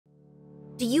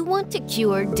Do you want to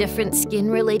cure different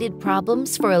skin-related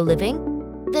problems for a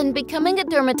living? Then becoming a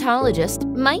dermatologist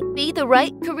might be the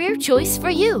right career choice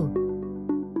for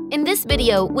you. In this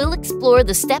video, we'll explore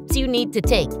the steps you need to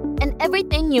take and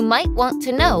everything you might want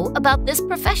to know about this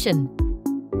profession.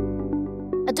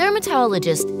 A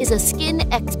dermatologist is a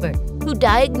skin expert who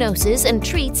diagnoses and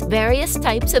treats various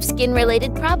types of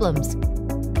skin-related problems.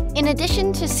 In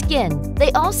addition to skin,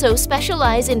 they also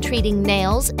specialize in treating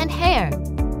nails and hair.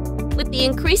 With the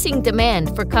increasing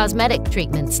demand for cosmetic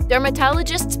treatments,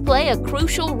 dermatologists play a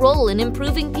crucial role in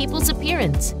improving people's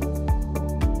appearance.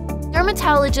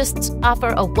 Dermatologists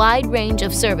offer a wide range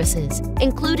of services,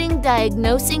 including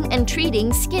diagnosing and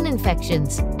treating skin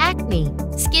infections, acne,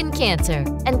 skin cancer,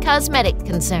 and cosmetic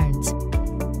concerns.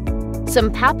 Some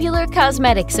popular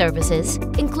cosmetic services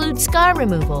include scar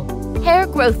removal, hair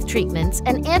growth treatments,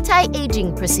 and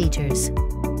anti-aging procedures.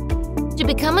 To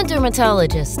become a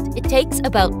dermatologist, it takes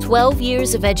about 12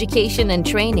 years of education and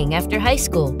training after high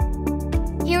school.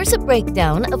 Here's a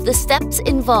breakdown of the steps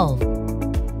involved.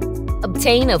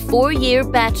 Obtain a 4-year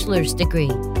bachelor's degree.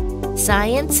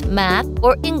 Science, math,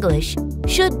 or English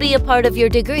should be a part of your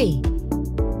degree.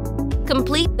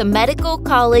 Complete the Medical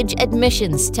College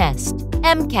Admissions Test,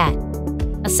 MCAT,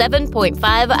 a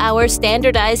 7.5-hour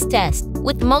standardized test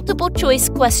with multiple choice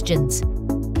questions.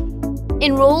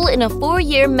 Enroll in a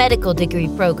 4-year medical degree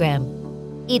program,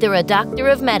 either a Doctor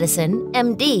of Medicine,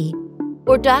 MD,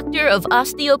 or Doctor of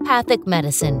Osteopathic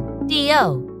Medicine,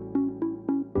 DO.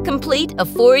 Complete a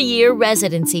 4-year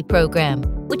residency program,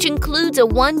 which includes a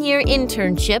 1-year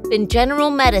internship in general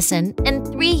medicine and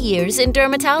 3 years in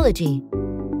dermatology.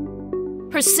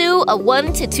 Pursue a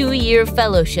 1 to 2-year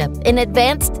fellowship in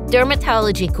advanced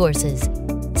dermatology courses,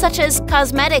 such as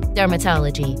cosmetic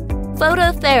dermatology,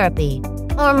 phototherapy,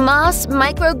 or Mohs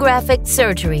micrographic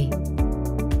surgery.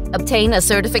 Obtain a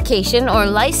certification or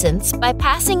license by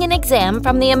passing an exam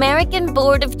from the American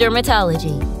Board of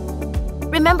Dermatology.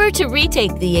 Remember to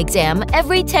retake the exam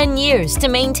every 10 years to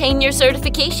maintain your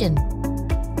certification.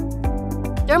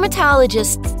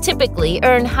 Dermatologists typically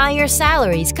earn higher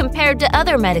salaries compared to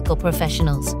other medical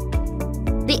professionals.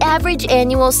 The average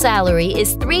annual salary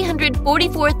is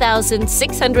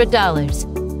 $344,600.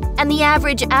 And the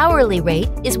average hourly rate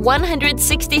is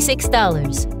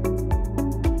 $166.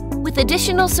 With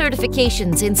additional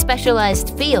certifications in specialized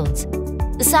fields,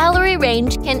 the salary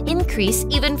range can increase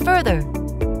even further.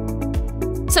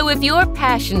 So if you're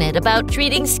passionate about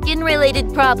treating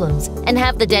skin-related problems and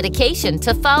have the dedication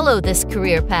to follow this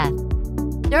career path,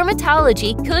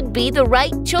 dermatology could be the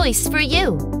right choice for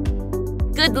you.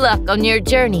 Good luck on your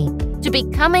journey to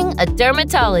becoming a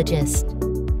dermatologist.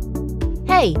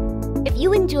 Hey! If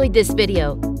you enjoyed this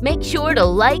video, make sure to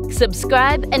like,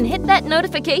 subscribe, and hit that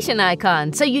notification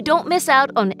icon so you don't miss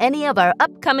out on any of our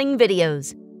upcoming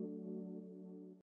videos.